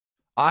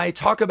I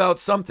talk about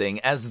something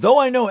as though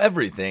I know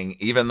everything,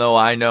 even though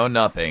I know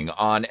nothing,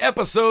 on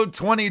episode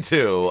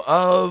 22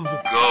 of Go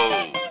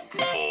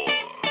for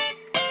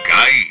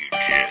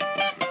Gaijin.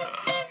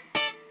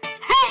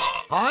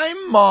 Hi,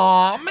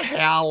 Mom.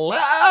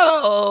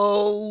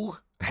 Hello.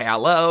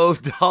 Hello,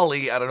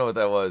 Dolly. I don't know what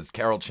that was.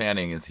 Carol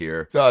Channing is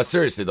here.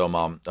 Seriously though,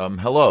 Mom.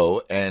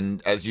 Hello.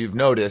 And as you've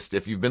noticed,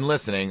 if you've been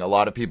listening, a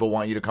lot of people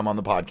want you to come on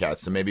the podcast.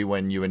 So maybe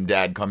when you and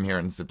Dad come here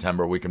in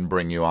September, we can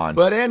bring you on.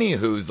 But any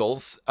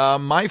hoozles,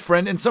 my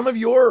friend and some of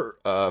your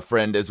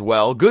friend as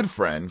well, good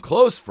friend,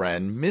 close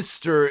friend,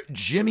 Mr.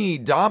 Jimmy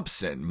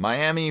Dobson,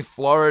 Miami,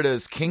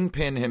 Florida's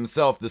kingpin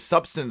himself, the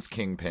substance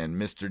kingpin,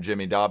 Mr.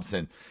 Jimmy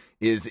Dobson,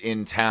 is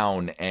in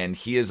town, and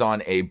he is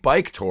on a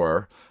bike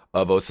tour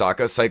of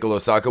Osaka, Cycle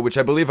Osaka, which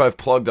I believe I've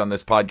plugged on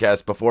this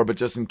podcast before, but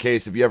just in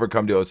case, if you ever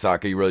come to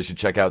Osaka, you really should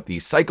check out the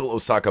Cycle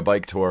Osaka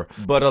bike tour.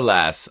 But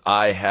alas,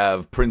 I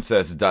have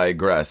Princess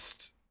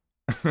digressed.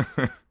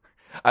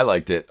 I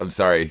liked it. I'm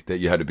sorry that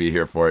you had to be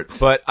here for it.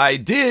 But I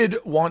did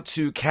want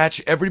to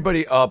catch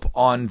everybody up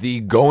on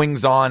the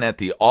goings-on at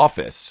the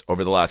office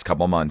over the last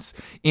couple months.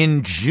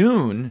 In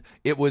June,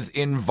 it was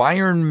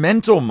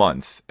Environmental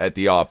Month at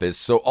the office,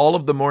 so all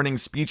of the morning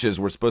speeches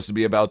were supposed to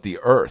be about the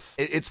Earth.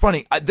 It's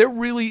funny, there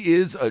really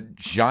is a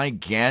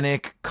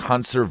gigantic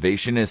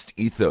conservationist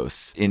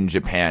ethos in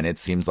Japan, it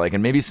seems like,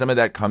 and maybe some of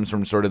that comes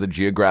from sort of the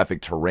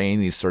geographic terrain,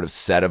 these sort of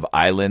set of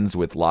islands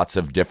with lots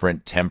of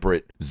different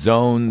temperate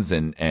zones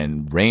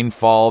and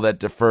rainfall that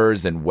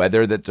differs and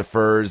weather that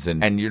differs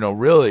and you know,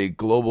 really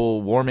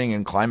global warming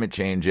and climate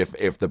change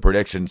if the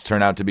predictions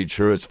turn out to be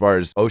true as far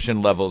as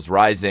ocean levels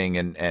rising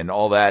and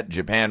all that.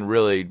 Japan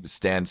really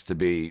stands to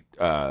be,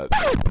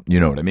 you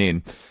know what I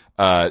mean?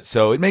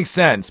 So it makes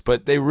sense,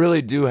 but they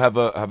really do have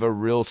a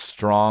real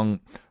strong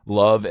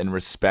love and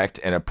respect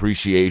and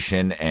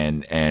appreciation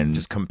and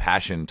just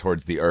compassion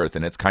towards the earth,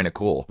 and it's kind of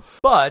cool.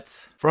 But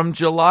from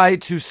July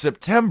to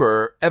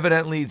September,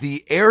 evidently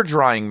the air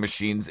drying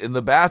machines in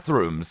the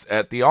bathrooms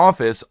at the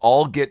office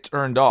all get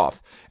turned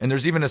off. And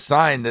there's even a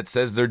sign that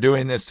says they're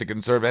doing this to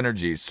conserve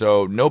energy.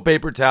 So no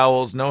paper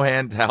towels, no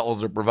hand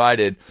towels are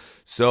provided.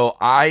 So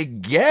I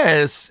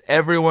guess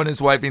everyone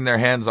is wiping their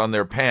hands on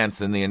their pants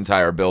in the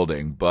entire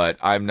building, but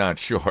I'm not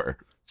sure.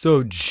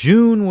 So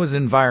June was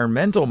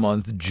Environmental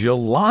Month.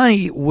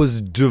 July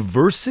was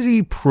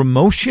Diversity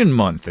Promotion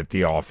Month at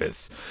the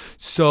office.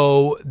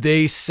 So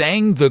they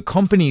sang the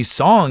company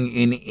song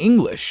in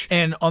English.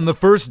 And on the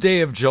first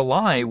day of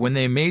July, when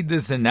they made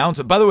this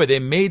announcement, by the way, they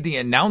made the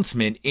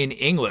announcement in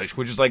English,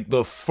 which is like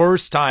the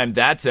first time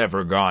that's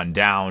ever gone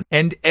down.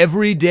 And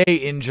every day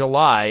in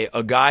July,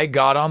 a guy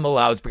got on the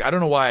loudspeaker. I don't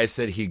know why I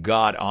said he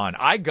got on.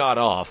 I got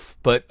off,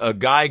 but a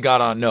guy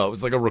got on. No, it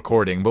was like a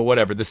recording, but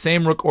whatever. The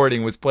same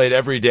recording was played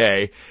every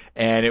day,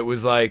 and it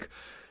was like,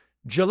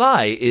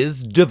 July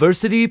is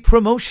Diversity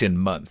Promotion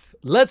Month.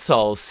 Let's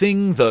all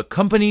sing the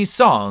company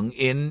song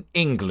in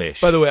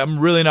English. By the way, I'm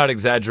really not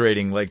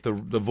exaggerating. Like, the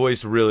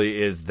voice really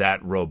is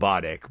that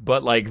robotic.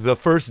 But, like, the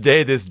first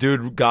day this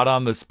dude got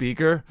on the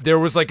speaker, there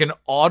was, like, an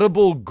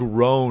audible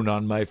groan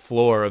on my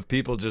floor of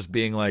people just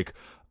being like,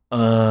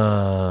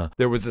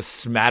 there was a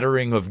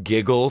smattering of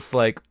giggles,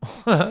 like,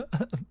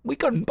 we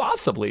couldn't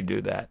possibly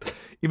do that,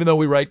 even though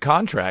we write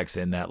contracts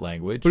in that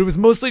language. But it was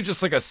mostly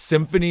just like a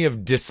symphony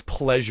of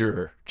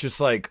displeasure, just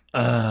like,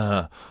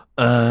 Evidently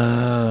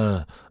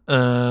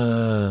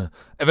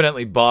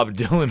Bob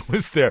Dylan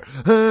was there.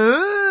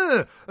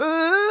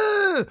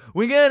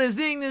 We gotta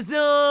sing this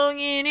song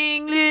in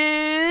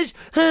English.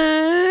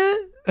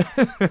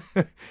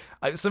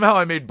 Somehow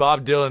I made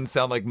Bob Dylan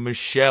sound like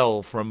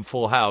Michelle from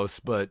Full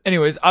House, but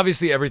anyways,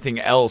 obviously everything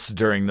else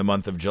during the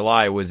month of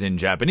July was in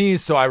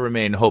Japanese, so I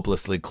remain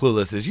hopelessly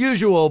clueless as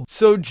usual.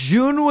 So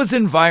June was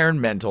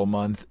Environmental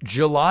Month,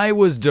 July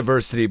was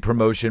Diversity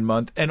Promotion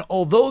Month, and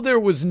although there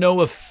was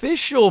no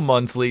official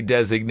monthly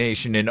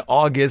designation in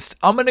August,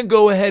 I'm gonna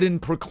go ahead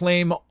and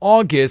proclaim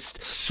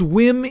August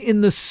swim in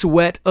the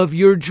sweat of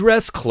your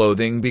dress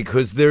clothing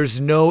because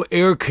there's no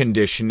air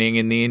conditioning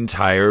in the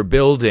entire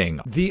building.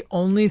 The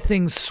only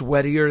thing sweatier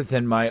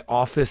than my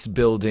office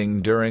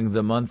building during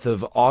the month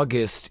of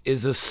August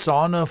is a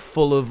sauna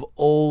full of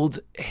old,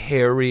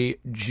 hairy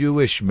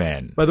Jewish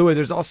men. By the way,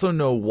 there's also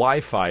no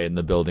Wi-Fi in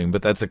the building,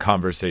 but that's a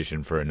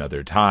conversation for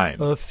another time.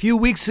 A few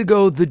weeks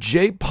ago, the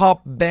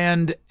J-pop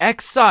band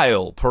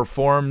Exile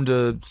performed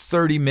a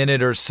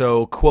 30-minute or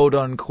so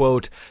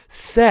quote-unquote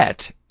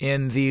set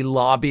in the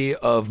lobby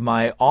of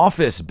my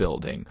office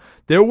building.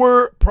 There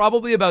were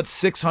probably about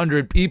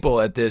 600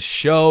 people at this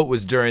show. It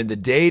was during the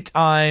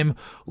daytime.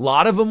 A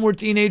lot of them were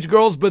teenage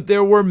girls, but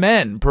there were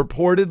men,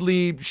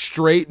 purportedly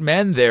straight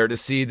men there to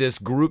see this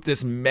group,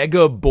 this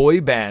mega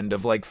boy band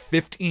of like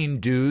 15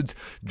 dudes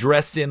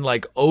dressed in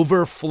like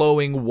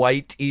overflowing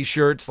white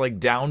t-shirts, like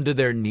down to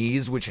their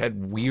knees, which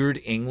had weird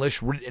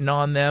English written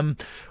on them.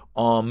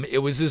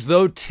 It was as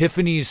though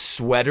Tiffany's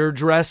sweater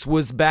dress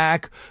was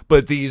back,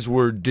 but these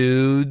were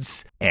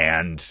dudes,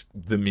 and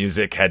the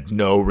music had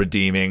no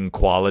redeeming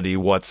quality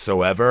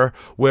whatsoever.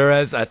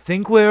 Whereas I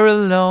Think We're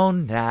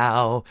Alone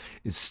Now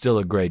is still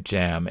a great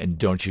jam, and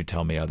don't you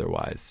tell me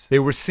otherwise. They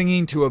were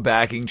singing to a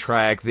backing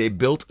track. They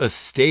built a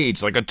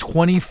stage, like a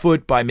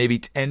 20-foot by maybe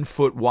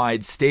 10-foot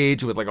wide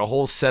stage with like a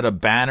whole set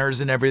of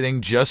banners and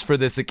everything just for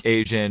this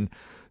occasion.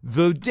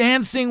 The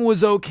dancing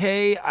was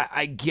okay,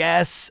 I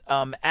guess.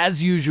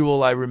 As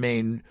usual, I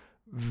remain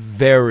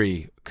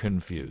very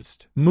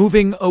confused.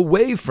 Moving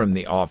away from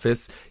The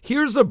Office,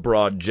 here's a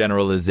broad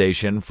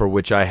generalization for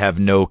which I have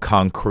no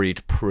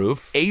concrete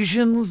proof.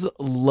 Asians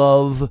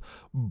love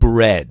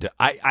bread.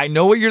 I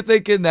know what you're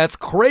thinking. That's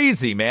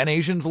crazy, man.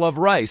 Asians love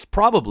rice.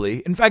 Probably.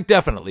 In fact,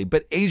 definitely.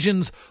 But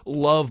Asians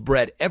love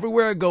bread.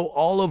 Everywhere I go,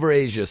 all over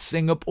Asia,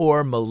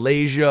 Singapore,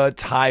 Malaysia,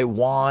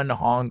 Taiwan,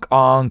 Hong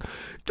Kong,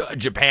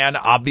 Japan,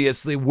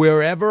 obviously,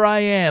 wherever I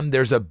am,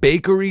 there's a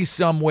bakery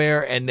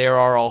somewhere, and there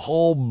are a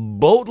whole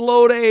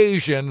boatload of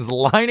Asians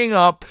lining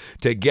up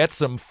to get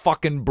some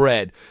fucking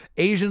bread.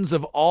 Asians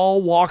of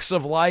all walks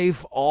of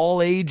life,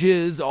 all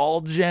ages,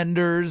 all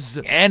genders,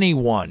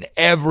 anyone,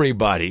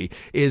 everybody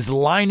is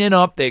lining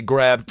up. They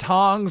grab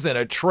tongs and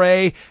a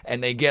tray,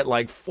 and they get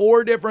like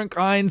 4 different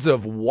kinds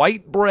of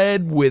white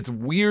bread with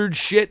weird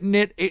shit in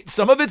it.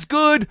 Some of it's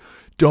good.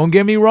 Don't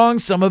get me wrong,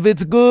 some of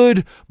it's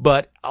good,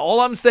 but all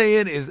I'm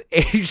saying is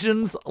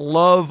Asians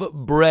love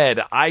bread.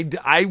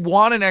 I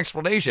want an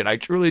explanation. I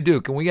truly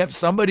do. Can we have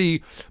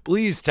somebody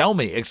please tell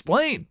me,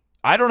 explain?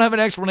 I don't have an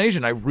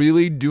explanation. I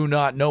really do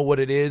not know what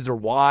it is or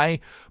why,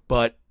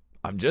 but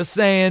I'm just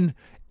saying,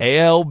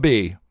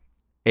 ALB,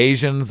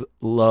 Asians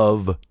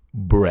love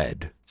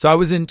bread. So I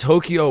was in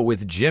Tokyo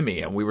with Jimmy,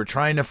 and we were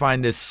trying to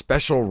find this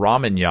special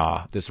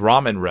this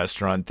ramen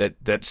restaurant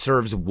that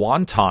serves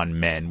wonton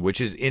men, which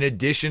is, in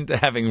addition to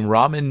having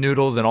ramen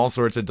noodles and all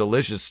sorts of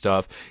delicious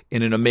stuff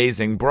in an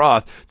amazing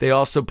broth, they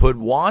also put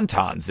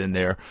wontons in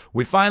there.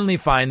 We finally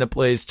find the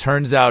place.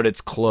 Turns out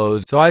it's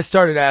closed. So I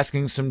started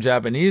asking some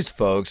Japanese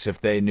folks if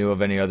they knew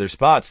of any other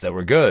spots that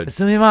were good.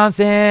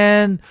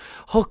 Sumimasen,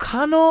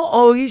 他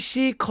の美味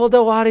しいこ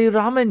だわり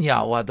ラーメン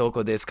屋はど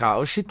こです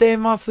か? 教えて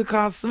ます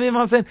か? すみ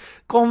ません。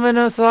ごめん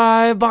な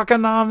さい。バカ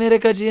なアメリ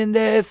カ人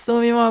です。す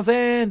みま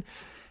せん。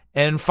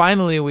And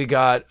finally, we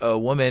got a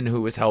woman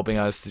who was helping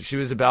us. She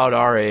was about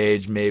our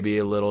age, maybe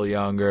a little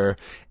younger,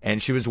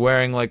 and she was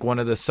wearing like one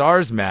of the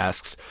SARS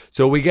masks.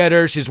 So we get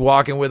her. She's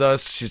walking with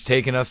us. She's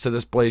taking us to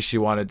this place she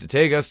wanted to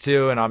take us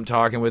to, and I'm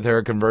talking with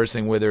her,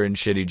 conversing with her in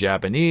shitty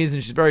Japanese,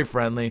 and she's very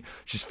friendly.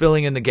 She's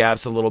filling in the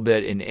gaps a little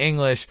bit in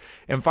English.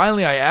 And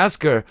finally, I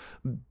ask her,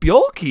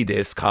 "Byoki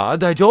desu ka?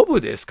 Daijoubu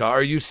desu ka?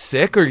 Are you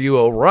sick? Are you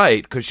all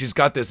right?" Because she's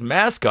got this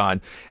mask on,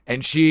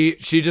 and she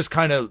just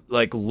kind of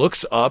like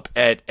looks up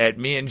at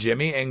me and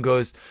Jimmy and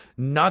goes,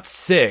 "Not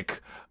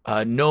sick,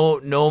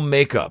 no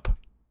makeup."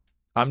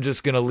 I'm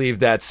just going to leave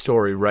that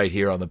story right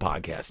here on the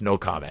podcast. No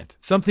comment.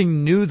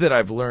 Something new that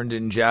I've learned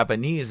in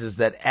Japanese is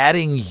that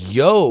adding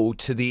yo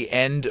to the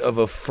end of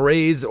a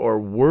phrase or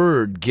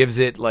word gives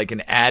it like an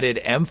added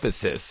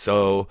emphasis.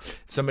 So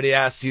if somebody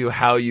asks you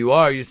how you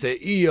are, you say,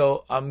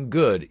 "Iyo, I'm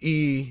good."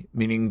 I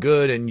meaning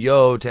good, and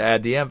yo to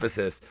add the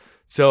emphasis.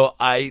 So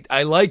I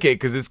like it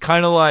because it's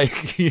kind of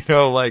like, the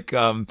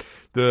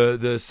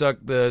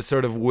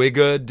sort of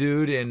Wigga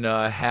dude in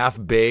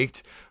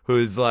Half-Baked,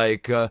 who's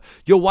like,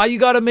 yo, why you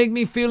gotta make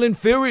me feel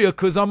inferior?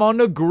 Cause I'm on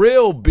the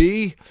grill,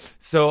 B.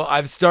 So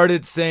I've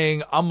started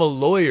saying, I'm a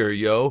lawyer,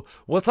 yo.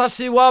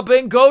 Watashi wa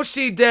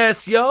bengoshi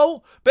desu,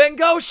 yo.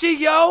 Bengoshi,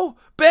 yo.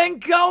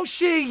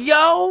 Bengoshi,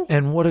 yo.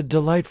 And what a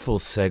delightful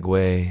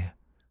segue.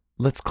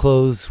 Let's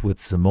close with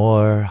some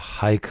more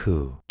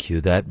haiku.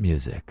 Cue that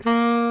music.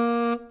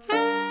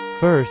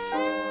 First,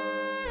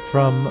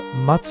 from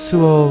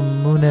Matsuo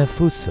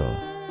Munefuso.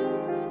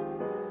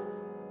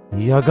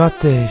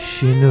 Yagate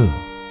shinu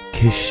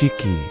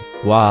kishiki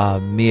wa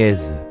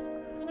miezu,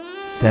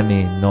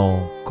 semi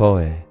no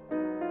koe.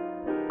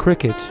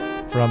 Cricket,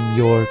 from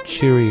your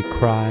cheery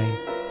cry,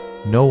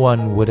 no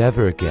one would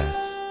ever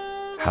guess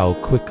how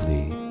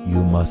quickly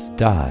you must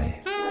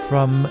die.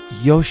 From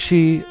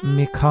Yoshi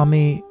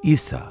Mikami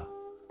Isa.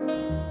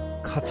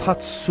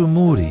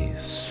 Katatsumuri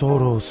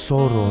soro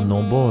soro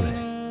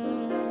nobore.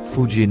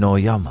 Fuji no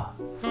Yama.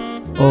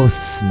 Oh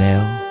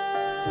snail,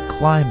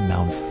 climb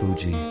Mount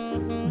Fuji,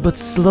 but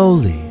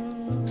slowly,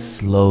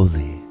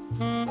 slowly.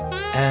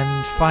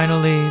 And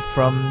finally,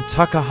 from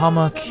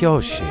Takahama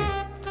Kyoshi,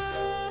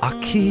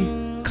 Aki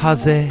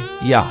kaze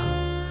ya,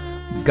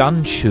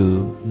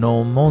 ganshu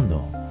no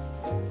mono,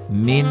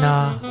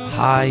 mina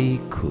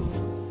haiku.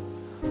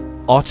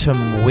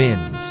 Autumn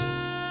wind,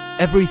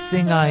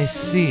 everything I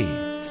see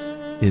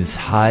is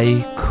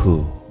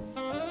haiku.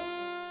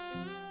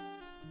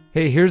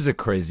 Hey, here's a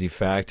crazy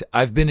fact.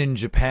 I've been in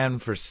Japan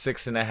for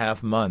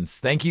 6.5 months.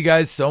 Thank you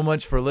guys so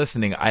much for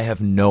listening. I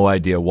have no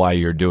idea why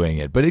you're doing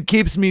it, but it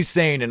keeps me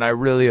sane and I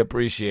really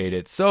appreciate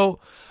it. So,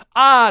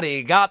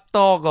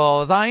 arigatou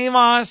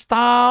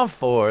gozaimashita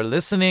for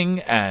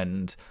listening,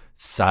 and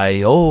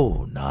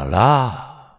sayonara.